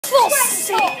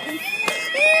Crossing. No,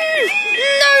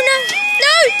 no,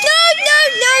 no, no, no,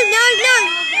 no, no, no.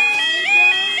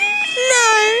 No.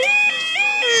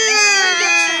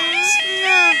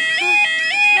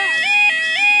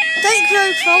 Don't go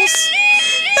across.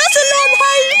 That's a long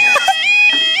hangman.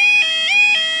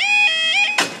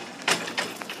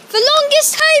 The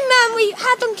longest hangman we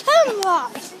had on camera.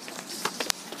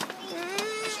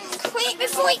 Quick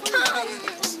before it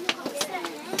comes.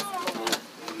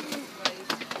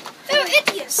 There are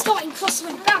idiots starting crossing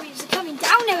when barriers are coming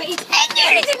down. There are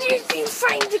idiots being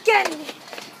framed again.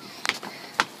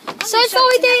 So far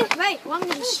we do. Wait, well, I'm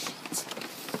going to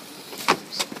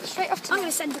straight off to I'm going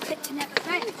to send the clip to Never.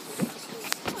 Right.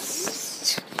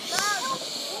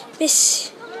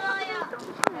 Miss.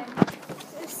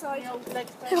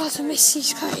 It was a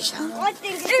Missy's coach, huh?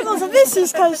 It was a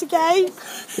Missy's coach again.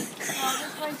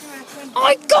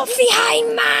 I got the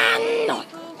hangman.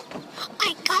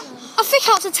 I think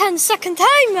that's a 10-second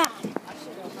hangman.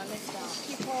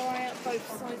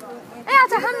 He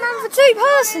had a hangman for 2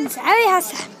 persons. He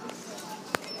has.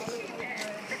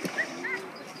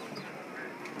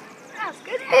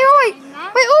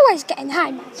 We're always getting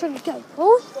hangmans when we go,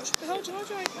 Paul. Hold your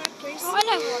please. Oh, I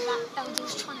know what that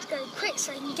elder's trying to go quick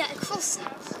so he can get across it.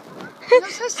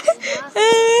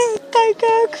 Don't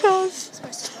go across.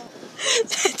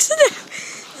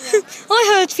 I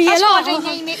heard the alarm. That's why they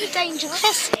name it the danger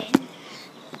crossing.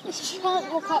 She can't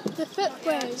walk up the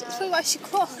footbridge. It's why she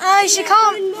crossed. Oh, she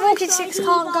can't. Walking sticks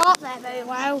can't go up there very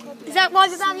well. Is that why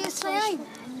the barrier's so open?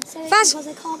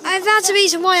 That's the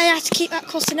reason why I have to keep that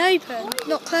crossing open,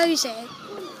 not close it.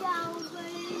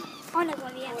 I know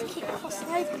why they have to keep the crossing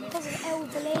open, because of the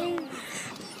elderly.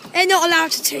 They're not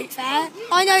allowed to toot there.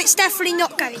 I know it's definitely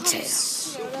not going to.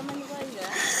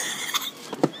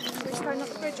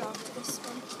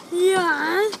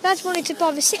 Yeah, that's wanted to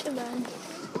bother Cinnamon.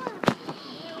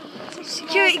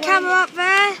 Security camera up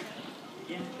there.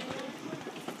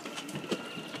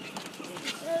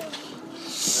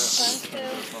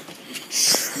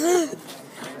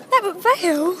 That would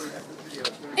fail.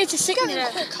 It's a signal.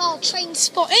 Quick car train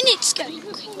spot and it's going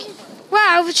quick.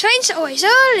 Wow, the train's always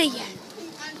early.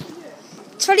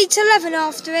 20 to 11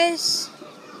 after this.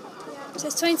 So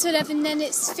it's 20 to 11, then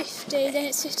it's 50, then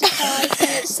it's 55, then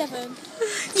it's 7.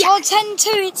 Yeah. Or 10 to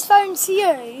it's phone to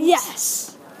you.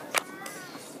 Yes.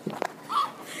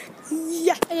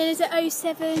 Yeah. And then is it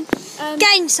 07?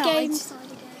 Game side. Game side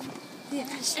again.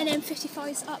 Yes. And then 55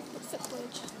 is up the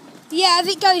footbridge. Yeah, if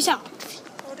it goes up.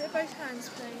 Hold it with both hands,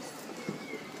 please.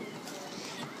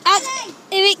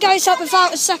 If it goes up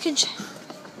without a second.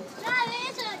 No, it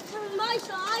isn't. From my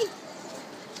side.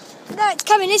 No, it's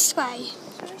coming this way.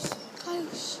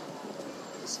 Close.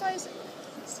 This way is.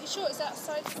 You sure it's that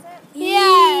side?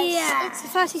 Yes. Yeah. It's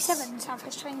 37 South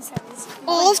Coast train service.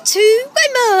 Off to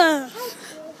Weymouth.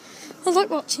 I like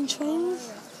watching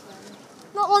trains.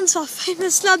 Not once our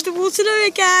famous London Waterloo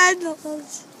again. Not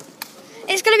once.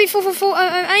 It's going to be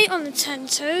 44408 on the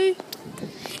 10-2.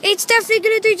 It's definitely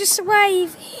going to do just a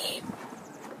wave.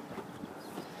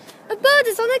 A bird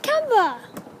is on the camera.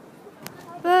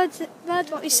 Bird,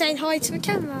 what is saying hi to the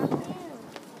camera?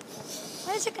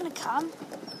 Where's it going to come?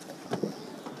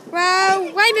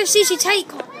 Well, Weymouth sees you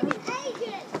take one.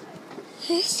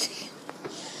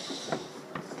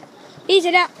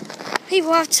 Either that,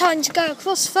 people have time to go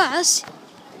across first. Yeah,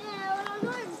 well, I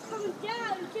know it's coming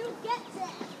down. She'll get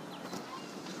there.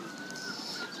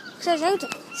 There's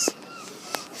elders.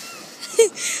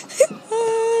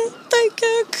 Don't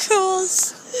go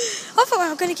across. I thought we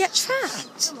were going to get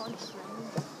trapped.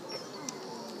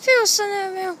 Feels so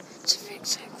now to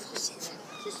fix that crossings.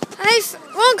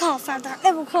 One car found out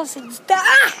level crossings.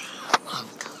 Oh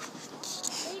God.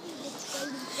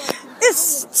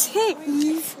 It's Steve.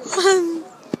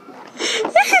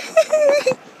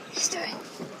 He's doing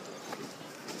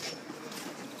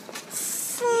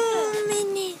 4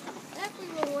 minutes.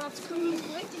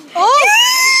 Oh!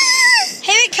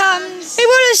 Here it comes. It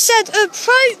would have said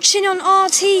approaching on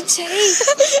RTT.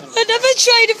 Another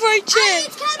train approaching. Oh,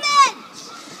 it's coming!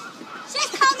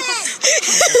 She's coming!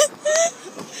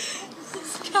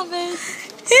 It's coming.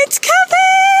 It's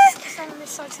coming! Stand on this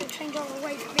side so the train driver will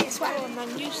wave at me as well. And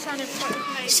then you stand in front of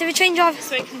me. So the train driver.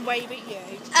 So he can wave at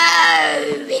you.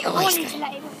 Oh, he always to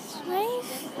let him wave.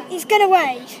 He's going to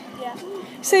wave. Yeah.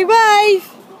 So wave.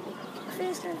 I think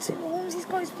he's going to warms. He's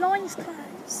got his blinds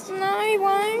closed. No, he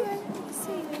won't.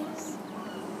 Serious.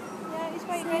 Yeah, he's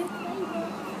waving.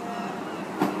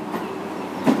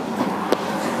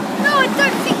 No, I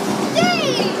don't think he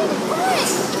did.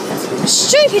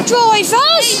 Stupid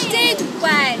drivers! He did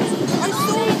wave. I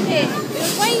saw him. He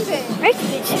was waving. Wait a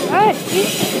bit too early.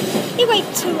 He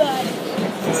waved too early.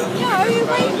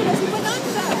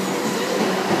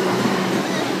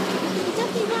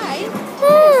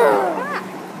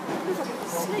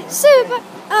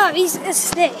 Oh, he's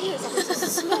asleep.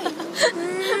 Let's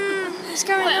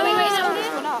go. Wait, are we waiting on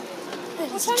him?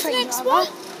 What time's the next one?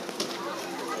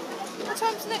 What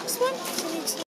time's the next one?